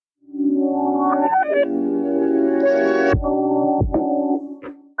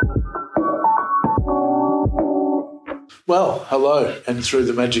Well, hello, and through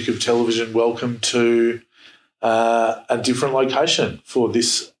the magic of television, welcome to a different location for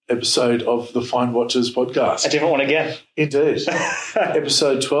this episode of the Find Watchers podcast. A different one again. Indeed.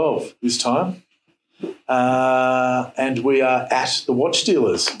 Episode 12 this time. And we are at the Watch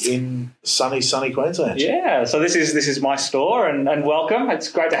Dealers in sunny Queensland. Yeah, so this is my store, and welcome. It's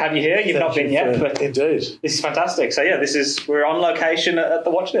great to have you here. You've not been yet, but indeed, this is fantastic. So yeah, we're on location at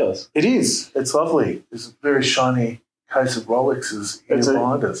the Watch Dealers. It is. It's lovely. It's a very shiny case of Rolexes here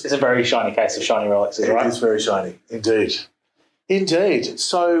behind us. It's a very shiny case of shiny Rolexes, right? It is very shiny, indeed. Indeed.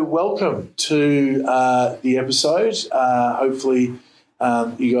 So welcome to the episode. Hopefully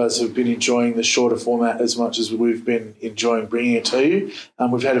you guys have been enjoying the shorter format as much as we've been enjoying bringing it to you.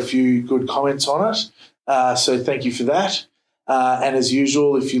 We've had a few good comments on it, so thank you for that. And as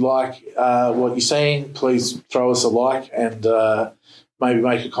usual, if you like what you're seeing, please throw us a like and maybe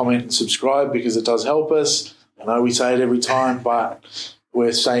make a comment and subscribe because it does help us. I know we say it every time, but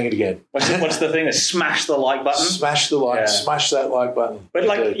we're saying it again. What's the thing? Smash the like button. Smash the like. Yeah. Smash that like button. But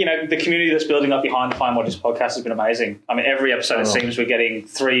the community that's building up behind the Find Watchers podcast has been amazing. I mean, every episode it seems we're getting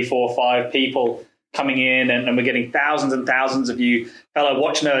 3, 4, 5 people coming in, and we're getting thousands and thousands of you fellow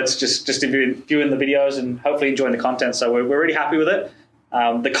watch nerds just viewing the videos and hopefully enjoying the content. So we're really happy with it.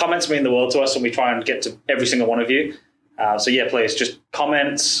 The comments mean the world to us, and we try and get to every single one of you. So yeah, please just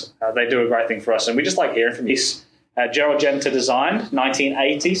comments. They do a great thing for us, and we just like hearing from you. Gerald Genter designed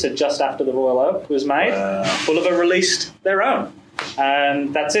 1980, so just after the Royal Oak was made. Bulova released their own,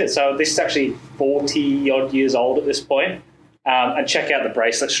 and that's it. So this is actually 40 odd years old at this point. And check out the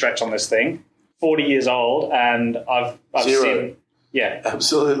bracelet stretch on this thing. 40 years old, and I've seen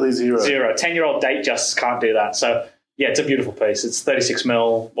absolutely zero. 10-year-old date just can't do that. So yeah, it's a beautiful piece. It's 36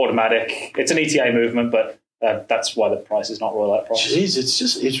 mil automatic. It's an ETA movement, but that's why the price is not Royal Oak price. Jeez,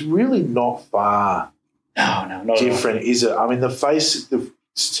 it's really not far. No, not different, is it? I mean, the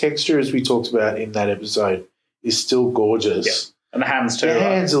texture, as we talked about in that episode, is still gorgeous. Yeah. And the hands too. The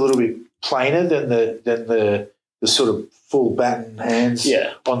hands a little bit plainer than the sort of full batten hands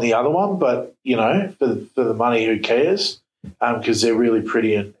on the other one, but for the money, who cares? Because they're really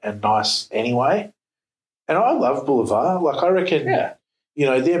pretty and nice anyway. And I love Bulova. Like I reckon, their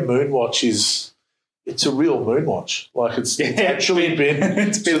Moonwatch it's a real moonwatch. Like it's actually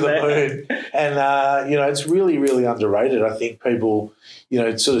been to the moon. And, it's really, really underrated. I think people,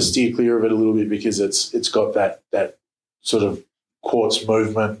 sort of steer clear of it a little bit because it's got that sort of quartz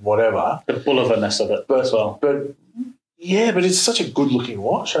movement, whatever. The Bulova-ness of it as well. But it's such a good-looking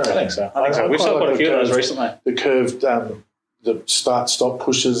watch. I think so. We've still got a few of those recently. The curved, the start-stop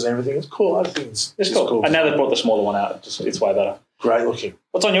pushes and everything. It's cool. I think it's cool. And now they've brought the smaller one out. It's way better. Great looking.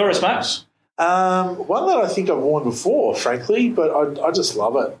 What's on your wrist, Max? One that I think I've worn before, frankly, but I just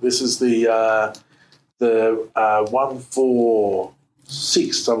love it. This is the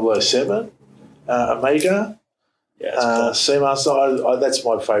 146,007 Omega. Yeah, cool. Seamaster. That's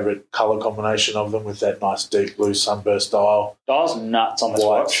my favourite colour combination of them with that nice deep blue sunburst dial. Dial's nuts on this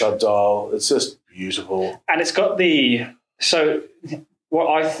white watch. stud dial. It's just beautiful. And it's got what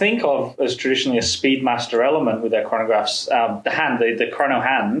I think of as traditionally a Speedmaster element with their chronographs, the chrono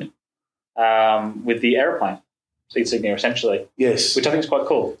hand. With the aeroplane insignia, essentially. Yes. Which I think is quite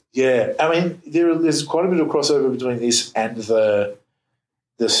cool. Yeah. I mean, there's quite a bit of crossover between this and the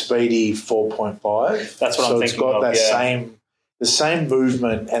Speedy 4.5. That's what I'm thinking of. So it's got the same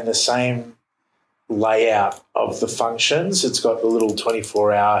movement and the same layout of the functions. It's got the little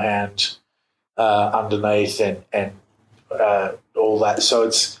 24-hour hand underneath and all that.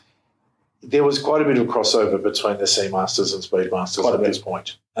 So there was quite a bit of crossover between the Seamasters and Speedmasters at this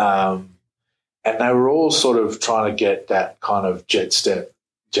point. And they were all sort of trying to get that kind of jet set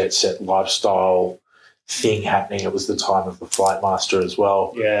lifestyle thing happening. It was the time of the Flightmaster as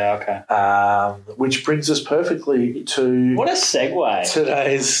well. Yeah, okay. Which brings us perfectly to what a segue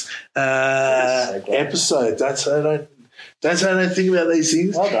today's episode. That's how I don't think about these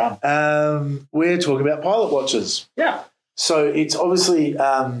things. Well done. We're talking about pilot watches. Yeah. So it's obviously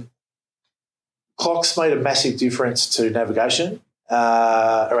clocks made a massive difference to navigation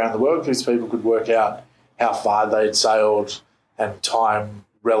around the world because people could work out how far they'd sailed and time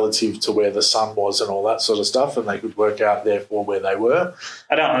relative to where the sun was and all that sort of stuff, and they could work out, therefore, where they were.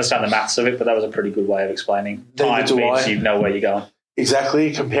 I don't understand the maths of it, but that was a pretty good way of explaining. Time means you know where you're going.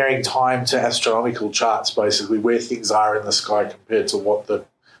 Exactly, comparing time to astronomical charts, basically, where things are in the sky compared to what the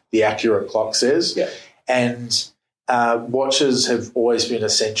accurate clock says. Yeah. And watches have always been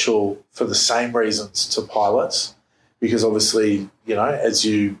essential for the same reasons to pilots because obviously, as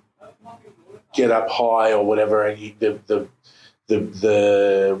you get up high or whatever, and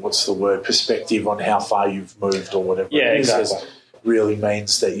the what's the word, perspective on how far you've moved or whatever it is, exactly. Really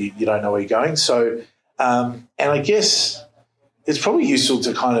means that you don't know where you're going. So, and I guess it's probably useful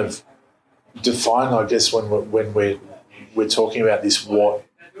to kind of define, I guess, when we're talking about this, what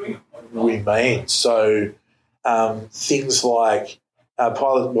we mean. So things like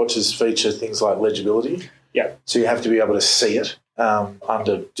pilot watches feature things like legibility. Yeah. So you have to be able to see it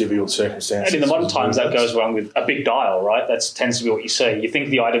under difficult circumstances. And in the modern times, that goes along with a big dial, right? That tends to be what you see. You think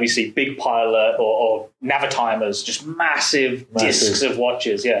of the IWC big pilot or Navitimers, just massive discs of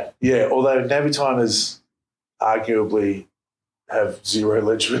watches, yeah. Yeah, although Navitimers arguably have zero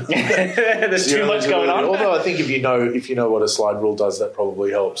legibility. There's too much going on. Although I think if you know what a slide rule does, that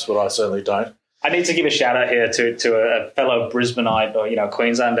probably helps, but I certainly don't. I need to give a shout out here to a fellow Brisbaneite or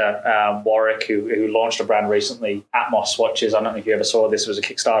Queenslander, Warwick, who launched a brand recently, Atmos watches. I don't know if you ever saw this. It was a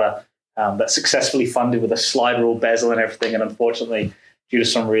Kickstarter that successfully funded with a slide rule bezel and everything. And unfortunately, due to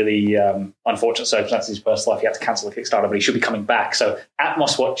some really unfortunate circumstances in his personal life, he had to cancel the Kickstarter, but he should be coming back. So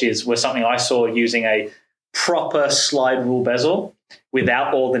Atmos watches were something I saw using a proper slide rule bezel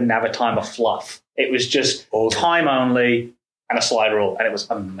without all the Navitimer fluff. It was just time only and a slide rule, and it was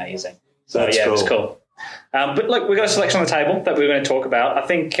amazing. So, cool. It was cool. But look, we've got a selection on the table that we're going to talk about. I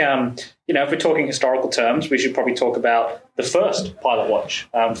think, if we're talking historical terms, we should probably talk about the first pilot watch.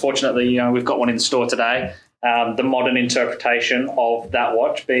 Fortunately, we've got one in store today. The modern interpretation of that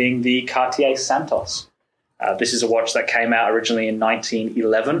watch being the Cartier Santos. This is a watch that came out originally in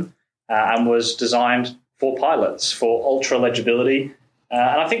 1911 and was designed for pilots, for ultra legibility.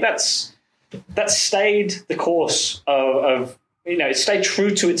 And I think that stayed the course of it stayed true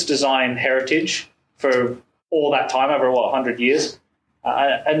to its design heritage for all that time, over 100 years,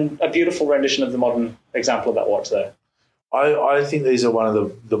 and a beautiful rendition of the modern example of that watch there. I think these are one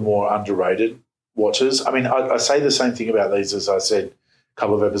of the more underrated watches. I mean, I say the same thing about these as I said a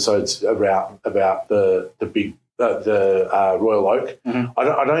couple of episodes about the big Royal Oak. Mm-hmm. I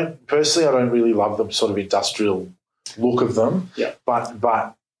don't really love the sort of industrial look of them. Yeah. But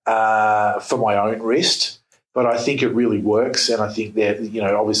for my own wrist. But I think it really works, and I think that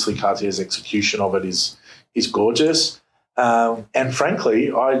obviously Cartier's execution of it is gorgeous. And frankly,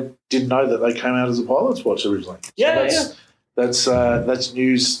 I didn't know that they came out as a pilot's watch originally. That's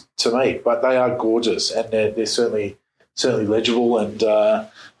news to me. But they are gorgeous, and they're certainly legible and a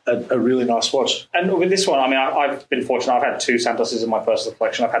really nice watch. And with this one, I mean, I've been fortunate. I've had two Santoses in my personal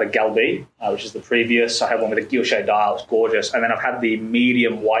collection. I've had a Galbi, which is the previous. I had one with a guilloche dial. It's gorgeous. And then I've had the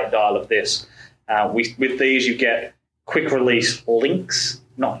medium white dial of this. With these, you get quick release links,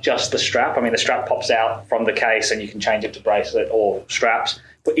 not just the strap. I mean, the strap pops out from the case and you can change it to bracelet or straps,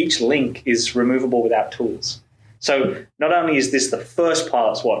 but each link is removable without tools. So not only is this the first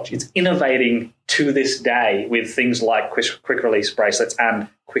pilot's watch, it's innovating to this day with things like quick release bracelets and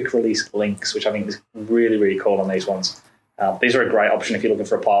quick release links, which I think is really, really cool on these ones. These are a great option if you're looking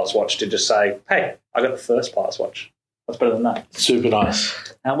for a pilot's watch to just say, hey, I got the first pilot's watch. What's better than that? Super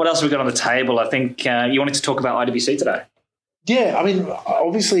nice. What else have we got on the table? I think you wanted to talk about IWC today. Yeah, I mean,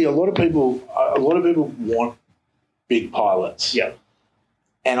 obviously, a lot of people want big pilots. Yeah,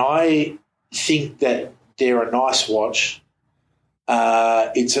 and I think that they're a nice watch.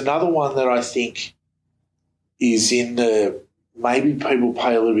 It's another one that I think is in the maybe people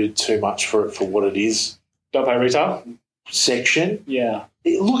pay a little bit too much for it for what it is. Don't pay retail section. Yeah,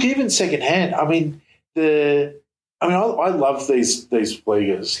 look, even secondhand. I mean, I love these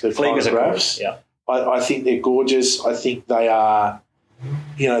Fliegers. The chronographs. Yeah. I think they're gorgeous. I think they are,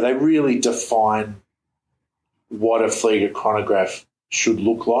 they really define what a Flieger chronograph should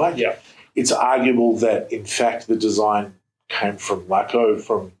look like. Yeah. It's arguable that, in fact, the design came from Laco,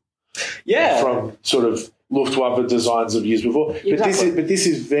 from sort of Luftwaffe designs of years before. Exactly. But this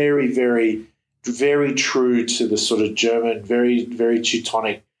is very, very, very true to the sort of German, very, very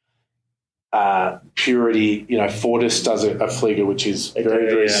Teutonic purity. Fortis does a Flieger which is very,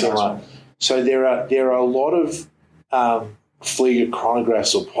 very similar. Nice. So there are a lot of Flieger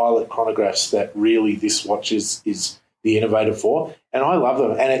chronographs or pilot chronographs that really this watch is the innovator for, and I love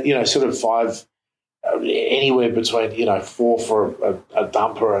them. And it, sort of five, anywhere between 4 for a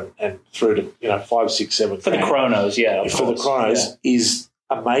dumper and through to 5, 6, 7 for the chronos. Yeah, for the chronos is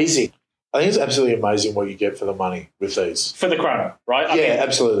amazing. I think it's absolutely amazing what you get for the money with these. For the chrono, right? I mean,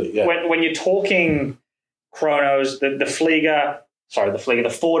 absolutely. Yeah. When you're talking chronos, the Flieger, the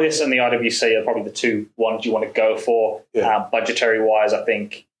Fortis and the IWC are probably the two ones you want to go for. Yeah. Budgetary-wise, I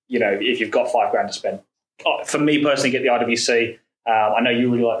think, if you've got $5,000 to spend. For me personally, get the IWC. I know you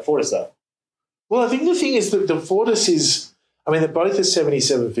really like the Fortis, though. Well, I think the thing is that the Fortis is, they're both at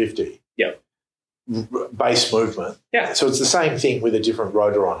 77.50. Yeah. base movement. Yeah. So it's the same thing with a different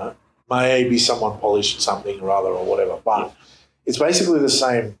rotor on it. Maybe someone polished something or other or whatever, but it's basically the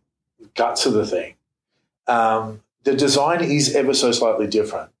same guts of the thing. The design is ever so slightly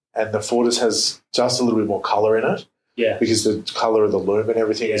different, and the Fortis has just a little bit more colour in it. Yeah. Because the colour of the loom and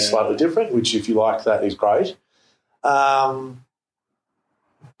everything is slightly different, which if you like that is great.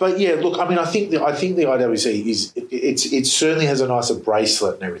 But yeah, look, I mean, I think the IWC is it certainly has a nicer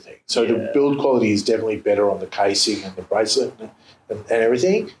bracelet and everything. So the build quality is definitely better on the casing and the bracelet and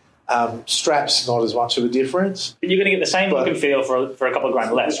everything. Straps not as much of a difference. But you're going to get the same look and feel for a couple of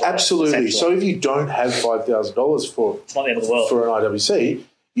grand less. Right? Absolutely. So if you don't have $5,000 for it's not the end of the world for an IWC,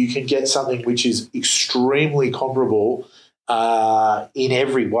 you can get something which is extremely comparable in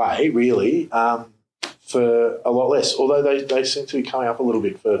every way, really. For a lot less, although they seem to be coming up a little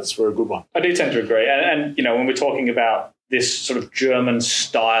bit for a good one. I do tend to agree. And when we're talking about this sort of German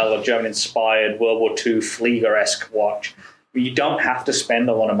style or German-inspired World War II Flieger-esque watch, you don't have to spend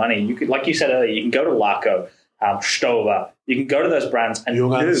a lot of money. You could, like you said earlier, you can go to Laco, Stover. You can go to those brands and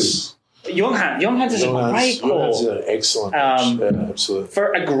Junghans. Junghans is a great call. Junghans is an excellent watch. Absolutely.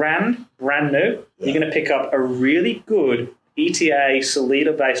 For a brand new, you're going to pick up a really good ETA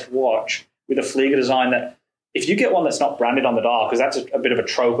Sellita-based watch with a Flieger design that, if you get one that's not branded on the dial, because that's a bit of a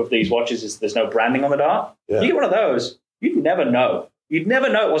trope of these watches is there's no branding on the dial. You get one of those, you'd never know. You'd never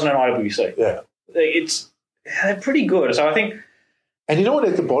know it wasn't an IWC. Yeah. They're pretty good. So I think... And you know what,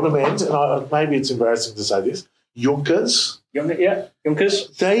 at the bottom end, and maybe it's embarrassing to say this, Junkers.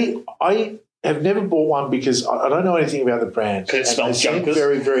 Junkers. I have never bought one because I don't know anything about the brand. Because it smells Junkers.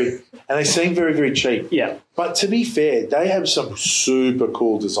 And they seem very, very cheap. Yeah. But to be fair, they have some super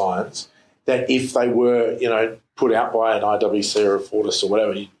cool designs that if they were, put out by an IWC or a Fortis or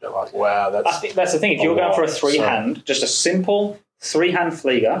whatever, you'd be like, wow, that's... I think that's the thing. If you're going for a three-hand, just a simple three-hand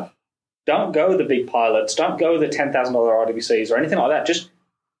Flieger, don't go the big pilots, don't go the $10,000 IWCs or anything like that. Just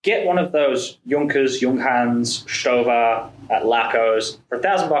get one of those Junkers, Junghans, Stover, Lacos for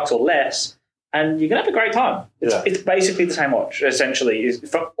 $1,000 or less, and you're going to have a great time. It's basically the same watch, essentially.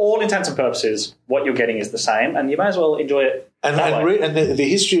 For all intents and purposes, what you're getting is the same, and you may as well enjoy it. And the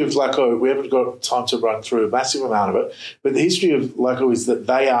history of Laco, we haven't got time to run through a massive amount of it, but the history of Laco is that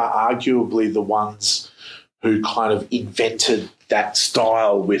they are arguably the ones who kind of invented that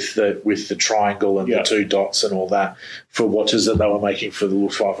style with the triangle and the two dots and all that for watches that they were making for the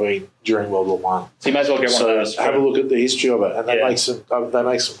Luftwaffe during World War One. So you may as well get one of those. Have a look at the history of it, and they make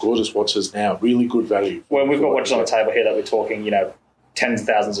some gorgeous watches now, really good value. Well, we've got watches on the table here that we're talking, tens of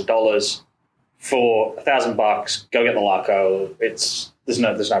thousands of dollars for $1,000. Go get the Laco. There's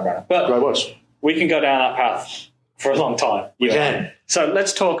no brainer. But great watch. We can go down that path for a long time. We can. So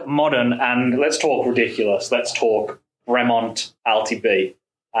let's talk modern and let's talk ridiculous. Let's talk Bremont Alti B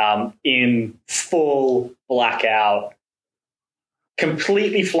in full blackout,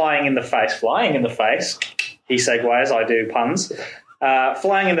 completely flying in the face. He segues, I do puns.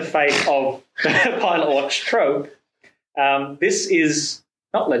 Flying in the face of Pilot Watch trope. This is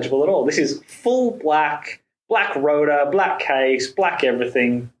not legible at all. This is full black rotor, black case, black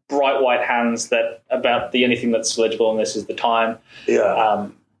everything, bright white hands. That about the only thing that's legible in this is the time. Yeah.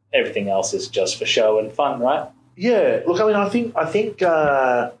 Everything else is just for show and fun, right? Yeah. Look, I mean, I think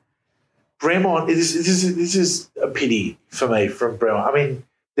Bremont. This is a pity for me from Bremont. I mean,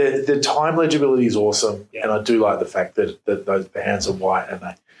 the time legibility is awesome, and I do like the fact that the hands are white and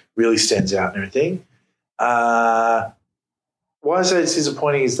they really stands out and everything. Why I say it's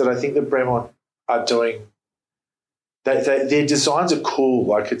disappointing is that I think that Bremont are doing. Their designs are cool.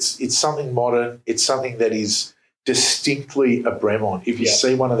 Like it's something modern. It's something that is distinctly a Bremont. If you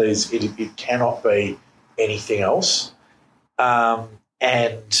see one of these, it cannot be anything else.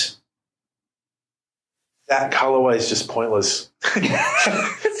 And that colorway is just pointless.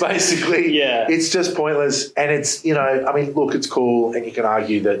 Basically, it's just pointless. And it's, I mean, look, it's cool, and you can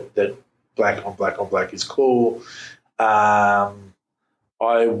argue that black on black on black is cool. I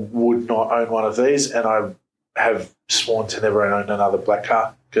would not own one of these, and I have sworn to never own another black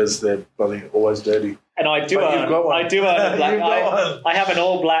car because they're bloody always dirty. And I do own a black. I have an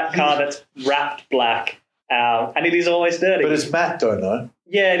all black car that's wrapped black, and it is always dirty. But it's matte, don't I?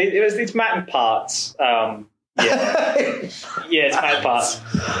 Yeah, it's matte in parts. It's matte parts.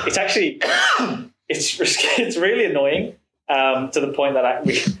 It's actually it's really annoying to the point that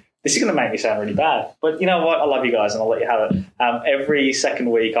this is going to make me sound really bad. But you know what? I love you guys, and I'll let you have it. Every second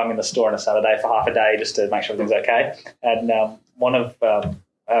week, I'm in the store on a Saturday for half a day just to make sure everything's okay. And one of our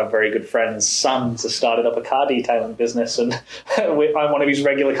very good friend's sons has started up a car detailing business, and I'm one of his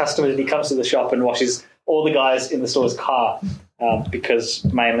regular customers. And he comes to the shop and washes all the guys in the store's car. because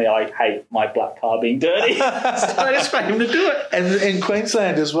mainly I hate my black car being dirty. So I just pay him to do it. And in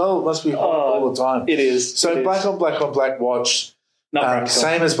Queensland as well, it must be hot all the time. It is. So black on black watch,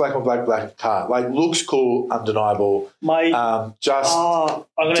 same as black on black car. Like, looks cool, undeniable. Difficult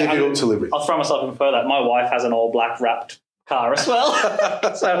to live with. I'll throw myself even further. My wife has an all black wrapped car as well.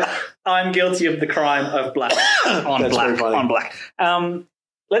 So I'm guilty of the crime of black on black.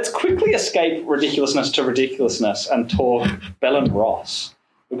 Let's quickly escape ridiculousness to ridiculousness and talk Bell & Ross.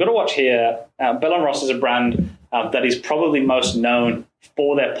 We've got to watch here. Bell & Ross is a brand that is probably most known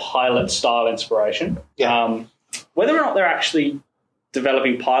for their pilot style inspiration. Yeah. Whether or not they're actually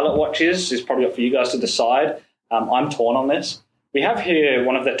developing pilot watches is probably up for you guys to decide. I'm torn on this. We have here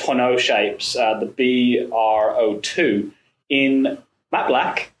one of the tonneau shapes, the BR02, in matte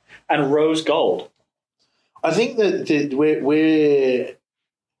black and rose gold. I think that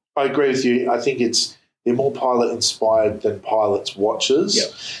I agree with you. I think they're more pilot inspired than pilot's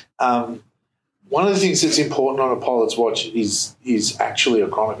watches. Yep. One of the things that's important on a pilot's watch is actually a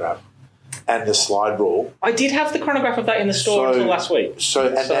chronograph and the slide rule. I did have the chronograph of that in the store until last week. So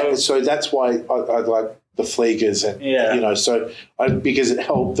that's why I like the Fliegers and because it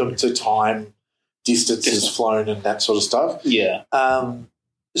helped them to time distances flown and that sort of stuff. Yeah.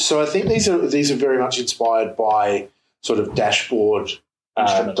 So I think these are very much inspired by sort of dashboard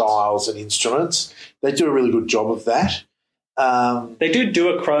dials and instruments. They do a really good job of that. They do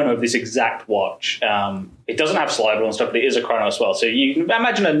a chrono of this exact watch. It doesn't have slide rule and stuff, but it is a chrono as well. So you can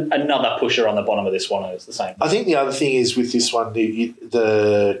imagine another pusher on the bottom of this one is the same. I think the other thing is with this one,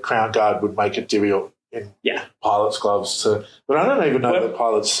 the crown guard would make it difficult in pilots' gloves. But I don't even know that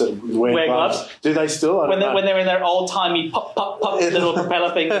pilots wear gloves. Do they still? When they're in their old-timey pop little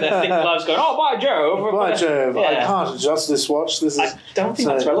propeller thing with their thick gloves going, by Jove. By Jove, yeah. I can't adjust this watch. I don't think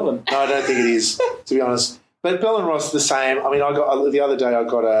that's relevant. No, I don't think it is, to be honest. But Bell & Ross the same. I mean, the other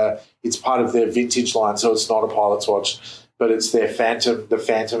day it's part of their vintage line, so it's not a pilot's watch, but it's their the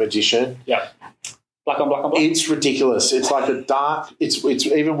Phantom edition. Yeah. Black on black on black. It's ridiculous. It's like a dark. It's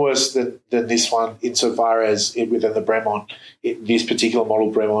even worse than this one insofar as within the Bremont, this particular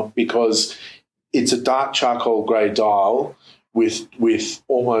model Bremont, because it's a dark charcoal grey dial with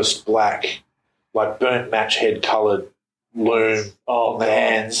almost black, like burnt match head coloured loom on all the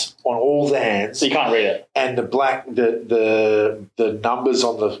hands. So you can't read it. And the black, the numbers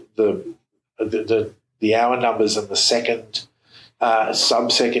on the hour numbers and the second.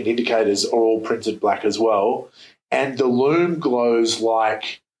 Sub-second indicators are all printed black as well, and the loom glows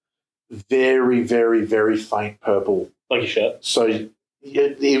like very, very, very faint purple. Like your shirt. So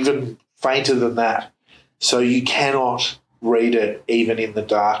even fainter than that. So you cannot read it even in the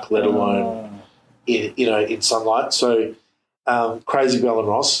dark, let alone in sunlight. So crazy Bell &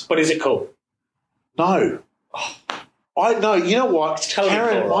 Ross. But is it cool? No. I know. You know what?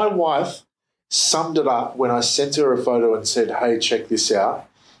 Karen, my wife, summed it up when I sent her a photo and said, hey, check this out.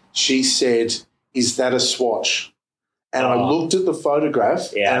 She said, is that a swatch? And I looked at the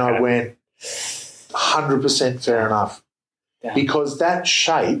photograph I went, 100% fair enough. Yeah. Because that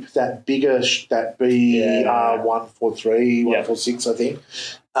shape, that bigger, that BR143, 146, I think,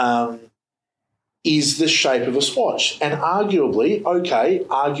 is the shape of a swatch. And arguably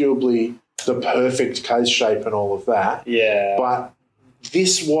the perfect case shape and all of that. Yeah. But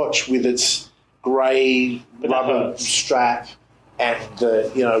this watch with its grey rubber strap and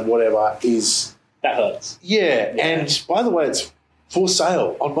the whatever is that hurts. Yeah, and by the way, it's for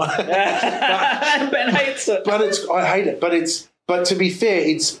sale on my. Ben hates it, I hate it. But to be fair,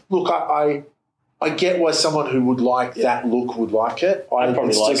 I get why someone who would like that look would like it. I'd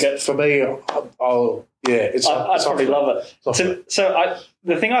probably like it. For me, I'd probably love it.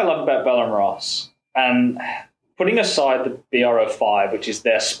 The thing I love about Bell & Ross, and putting aside the BR05, which is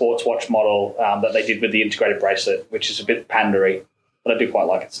their sports watch model that they did with the integrated bracelet, which is a bit pandery, but I do quite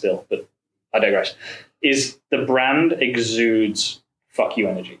like it still, but I digress, is the brand exudes fuck you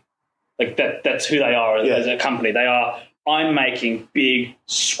energy. Like that's who they are as a company. They are, I'm making big,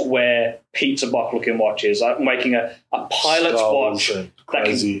 square, pizza box looking watches. I'm making a pilot's watch that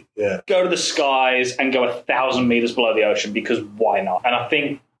can go to the skies and go 1,000 meters below the ocean, because why not? And I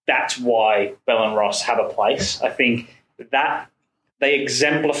think that's why Bell & Ross have a place. I think that they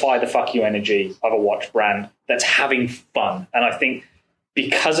exemplify the fuck you energy of a watch brand that's having fun. And I think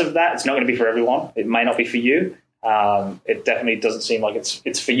because of that, it's not going to be for everyone. It may not be for you. It definitely doesn't seem like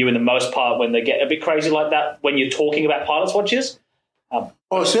it's for you in the most part when they get a bit crazy like that when you're talking about pilot's watches.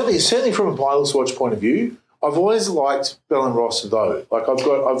 Certainly from a pilot's watch point of view, I've always liked Bell & Ross though. Like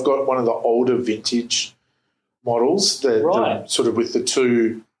I've got one of the older vintage models, the sort of with the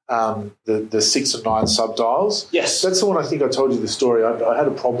two the 6 and 9 subdials. Yes. That's the one I think I told you the story. I had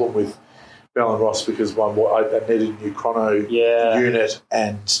a problem with Bell & Ross because I needed a new chrono unit,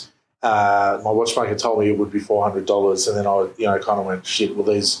 and my watchmaker told me it would be $400, and then I kind of went, shit, well,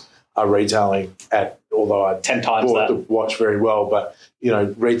 these are retailing at, although I 10 times bought that. the watch very well, but,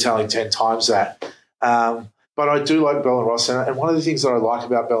 retailing 10 times that. But I do like Bell & Ross, and one of the things that I like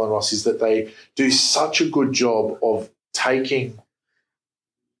about Bell & Ross is that they do such a good job of taking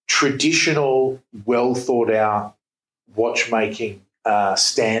traditional, well-thought-out watchmaking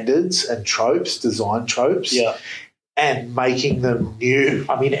standards and tropes, design tropes, and making them new.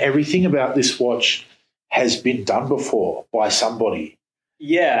 I mean, everything about this watch has been done before by somebody.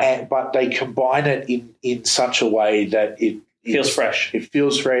 Yeah. But they combine it in such a way that it feels fresh. It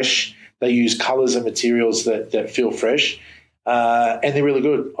feels fresh. They use colours and materials that feel fresh, and they're really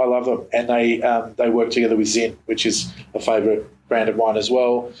good. I love them, and they work together with Zinn, which is a favourite brand of mine as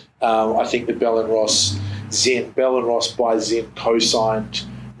well. I think the Bell & Ross by Zinn co-signed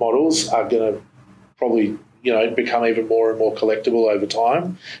models are going to probably become even more and more collectible over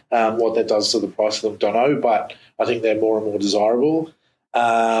time. What that does to the price of them, don't know, but I think they're more and more desirable.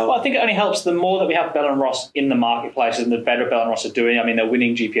 Well, I think it only helps the more that we have Bell & Ross in the marketplace and the better Bell & Ross are doing. I mean, they're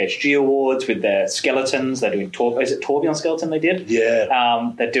winning GPHG awards with their skeletons. They're doing is it Tourbillon skeleton they did?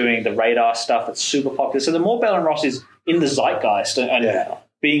 Yeah. They're doing the radar stuff that's super popular. So the more Bell & Ross is in the zeitgeist and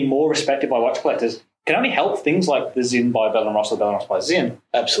being more respected by watch collectors can only help things like the Zinn by Bell & Ross or Bell & Ross by Zinn.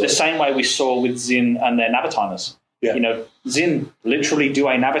 Absolutely. The same way we saw with Zinn and their Navitimer. Yeah. Zinn literally do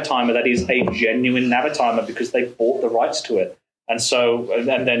a Navitimer that is a genuine Navitimer because they bought the rights to it. And so,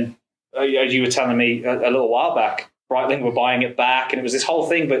 and then as you were telling me a little while back, Breitling were buying it back, and it was this whole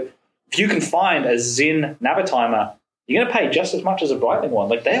thing. But if you can find a Zinn Navitimer, you're going to pay just as much as a Breitling one.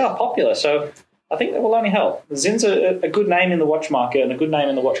 Like, they are popular. So I think that will only help. Zinn's a good name in the watch market and a good name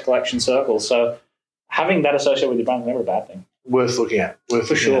in the watch collection circle. So having that associated with your brand is never a bad thing. Worth looking at.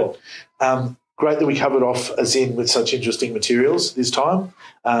 For sure. Great that we covered off a Zinn with such interesting materials this time.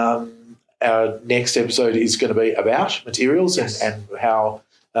 Our next episode is going to be about materials and how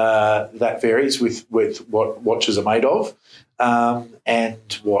that varies with what watches are made of,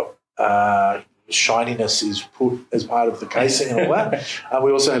 and what shininess is put as part of the casing and all that.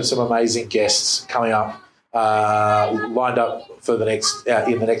 We also have some amazing guests coming up, lined up for the next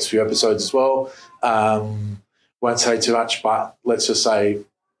in the next few episodes as well. Won't say too much, but let's just say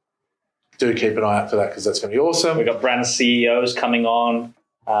do keep an eye out for that because that's going to be awesome. We've got brand CEOs coming on.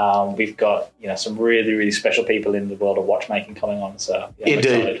 We've got some really, really special people in the world of watchmaking coming on. So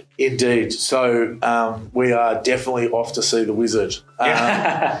indeed. So we are definitely off to see the wizard.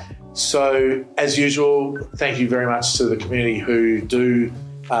 So as usual, thank you very much to the community who do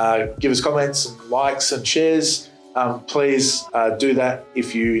give us comments and likes and shares. Please do that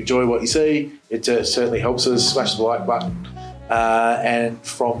if you enjoy what you see. It certainly helps us. Smash the like button. And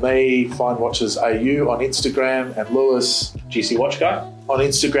from me, Fine Watches AU on Instagram, and Lewis, GC Watch Guy, on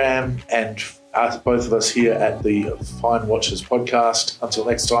Instagram, and both of us here at the Fine Watches podcast. Until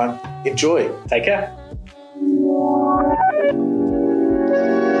next time, enjoy. Take care.